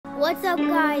What's up,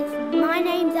 guys? My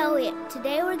name's Elliot.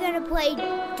 Today we're gonna play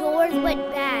Doors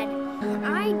But Bad.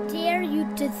 I dare you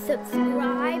to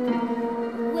subscribe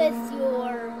with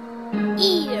your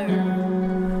ear.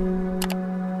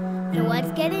 So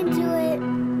let's get into it.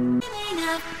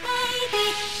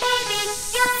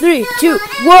 3, 2,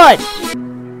 1.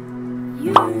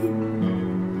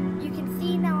 You can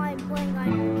see now I'm playing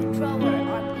on controller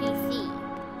on PC.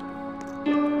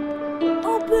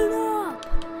 Open up!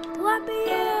 Let me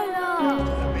in!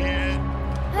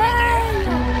 Hey!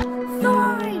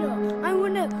 Fine! I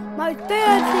wanna my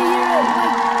fans to hear it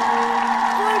like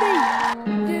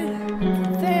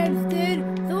 40 fans did,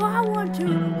 so I want to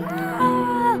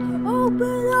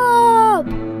open up!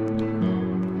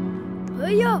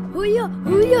 Hoo-ya! Hoo-ya!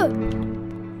 Hoo-ya!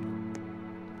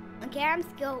 Okay,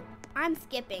 I'm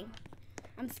skipping.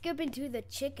 I'm skipping to the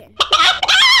chicken.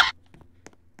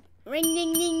 Ring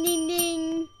ding ding ding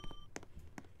ding.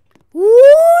 Whee!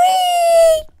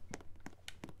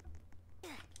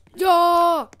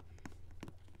 Yeah.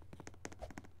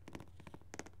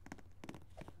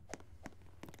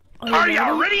 Are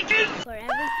you ready, kids? For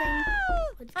everything.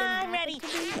 I'm ready.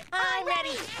 I'm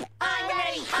ready. I'm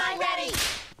ready. I'm ready.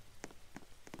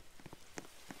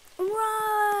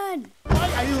 Run!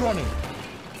 Why are you running?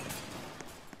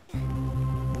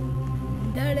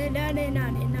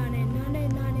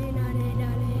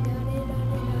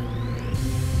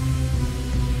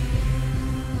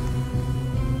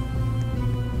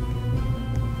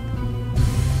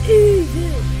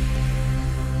 Easy.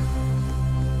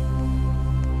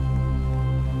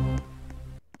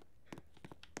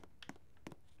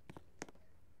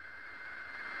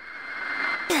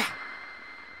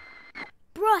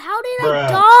 Bro, how did I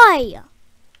die?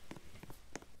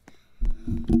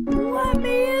 Let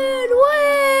me in!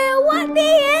 Let me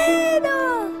in!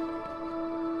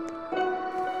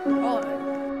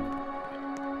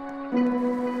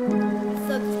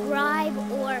 Subscribe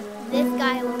or this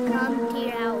guy will come to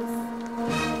your house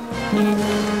and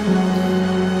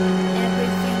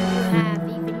everything you have,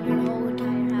 even your whole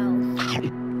entire house.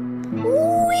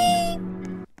 Whee!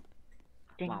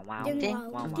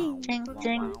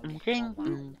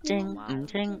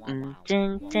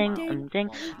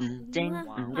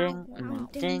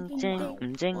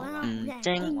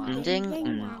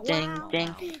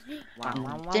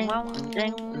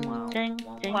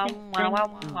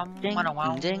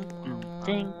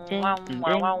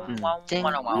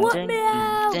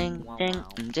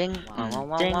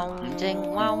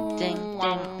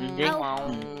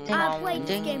 I've played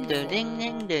this game before.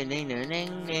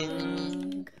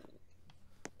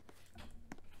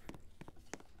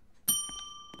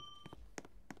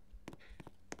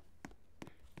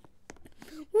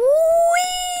 Whee!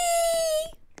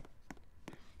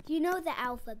 Do you know the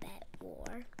alphabet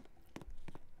war?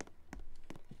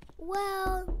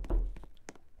 Well,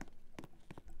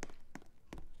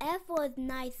 F was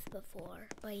nice before,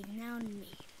 but he's now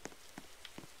mean.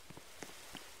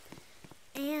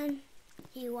 And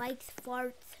he likes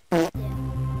farts still.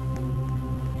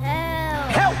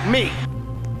 Help! Help me!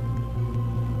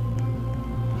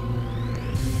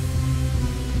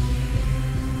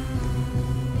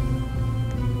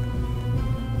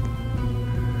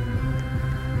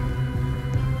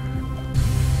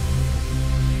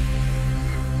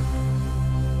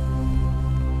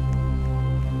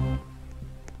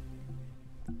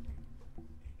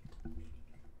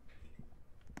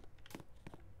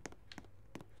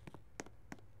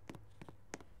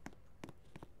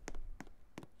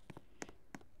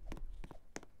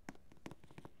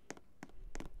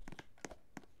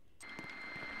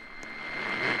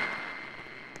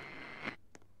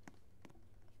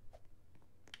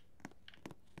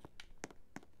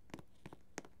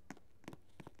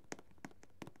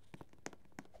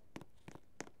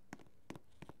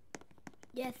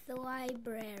 Yes, the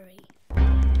library. He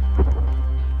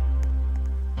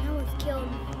almost killed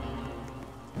me.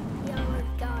 He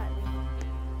almost got me.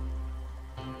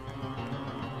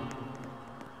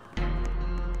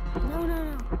 No.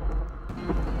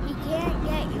 He can't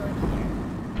get you in here.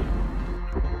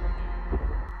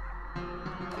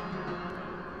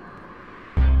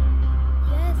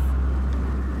 Yes.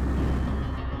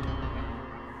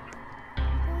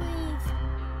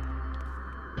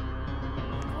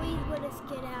 Please let us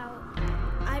get out.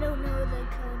 I don't know the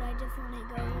code. I just want to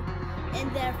go in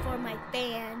there for my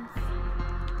fans.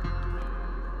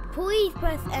 Please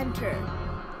press enter.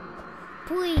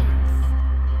 Please.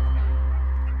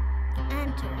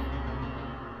 Enter.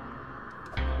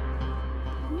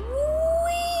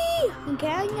 Whee!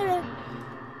 Okay, I'm gonna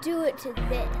do it to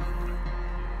this.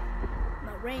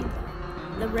 My rainbow.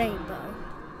 The rainbow.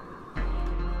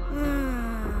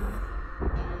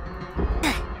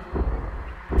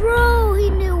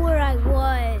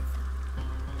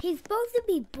 He's supposed to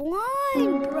be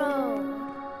blind, bro.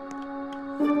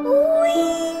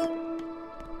 Whee!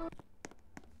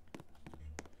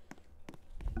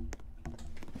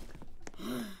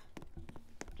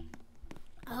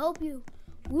 I hope you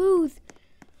lose.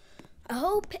 I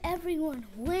hope everyone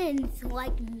wins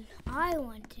like I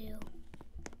want to.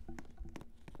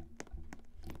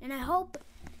 And I hope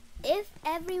if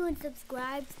everyone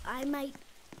subscribes, I might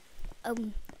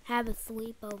have a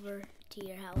sleepover to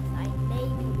your house. I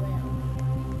maybe will.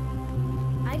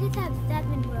 I just have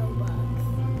 7 Robux.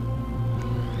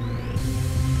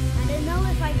 I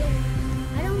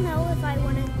don't know if I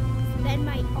want to spend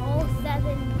my all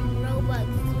 7 Robux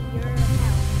to your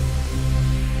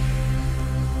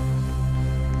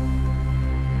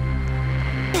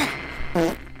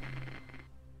account.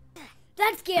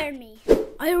 That scared me.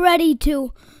 Are you ready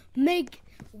to make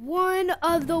one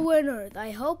of the winners?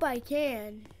 I hope I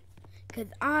can,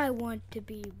 because I want to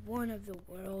be one of the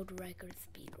world record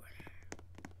speedrunners.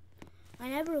 I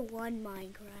never won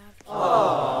Minecraft.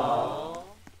 Aww.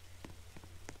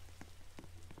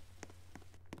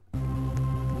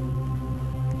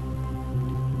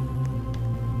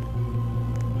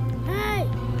 Hey,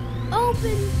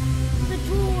 open the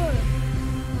door.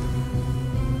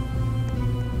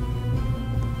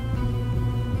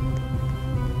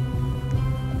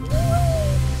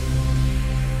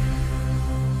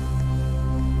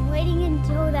 Waiting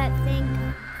until that thing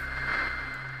comes.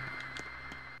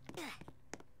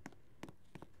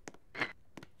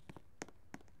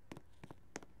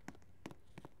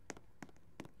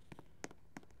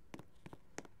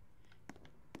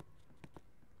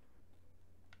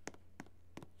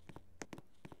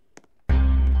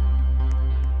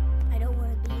 I don't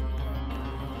want to be in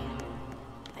here.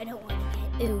 I don't want to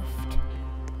get oofed.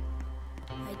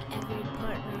 Like every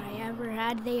partner I ever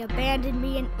had, they abandoned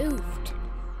me and oofed.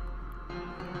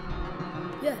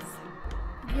 Yes.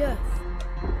 Yes.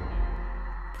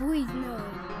 Please no.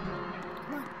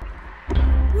 Come on.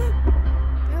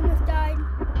 I almost died.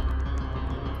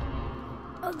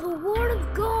 Oh, the Word of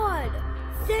God.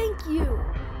 Thank you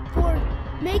for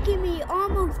making me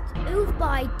almost oof, but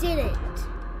I didn't.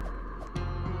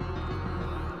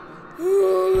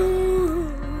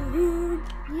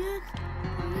 Yes.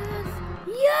 Yes.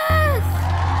 Yes!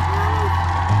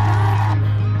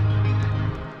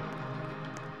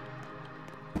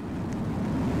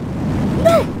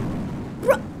 No!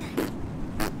 Bro!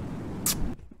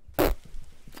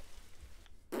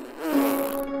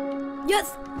 Yes!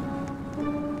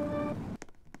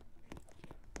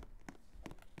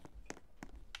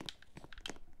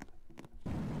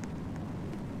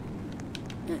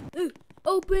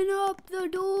 Open up the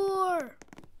door!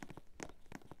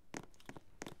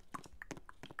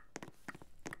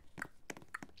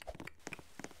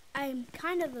 I'm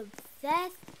kind of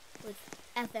obsessed with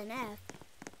FNF.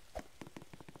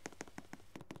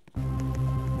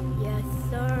 Yes,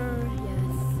 sir.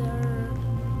 Yes, sir.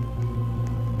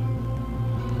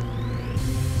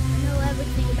 I know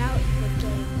everything about this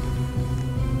game.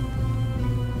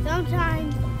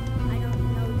 Sometimes I don't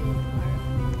know this part.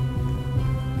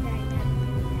 But I never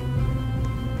knew that.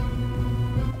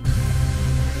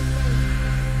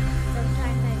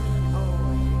 Sometimes I mean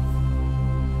always.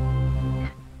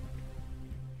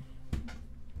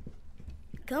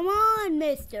 Come on,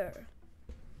 mister.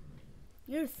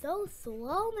 You're so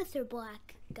slow, Mr.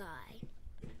 Black Guy.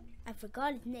 I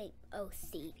forgot his name. Oh,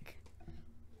 Seek.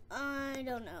 I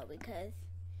don't know, because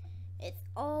it's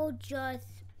all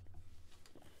just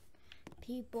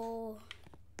people.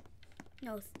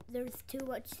 No, there's too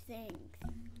much things.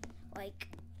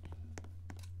 Like,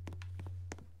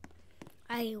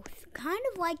 I kind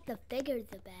of like the figures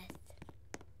the best.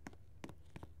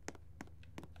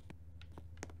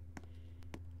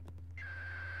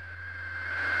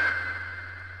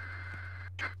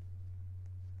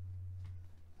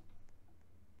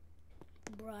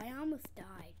 Bro, I almost died.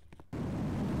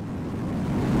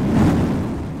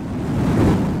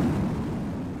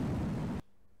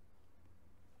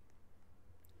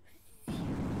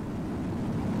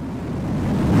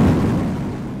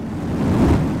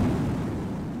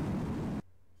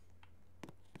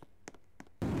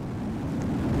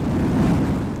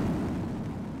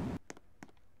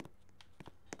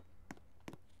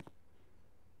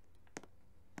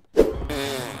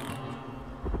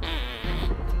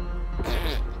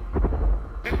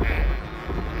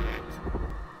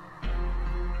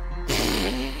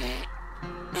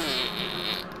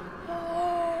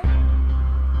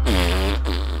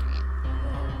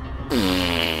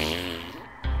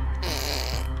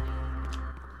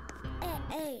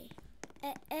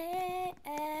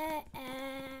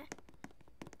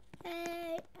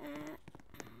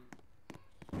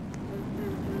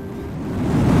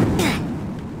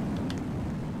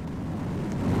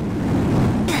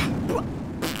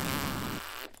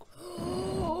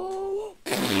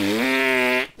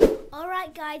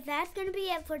 Alright guys, that's going to be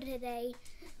it for today.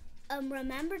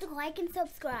 Remember to like and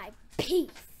subscribe. Peace.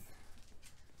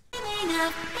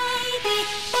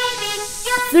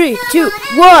 3, 2,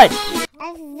 1.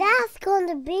 And that's going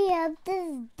to be of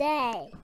this day.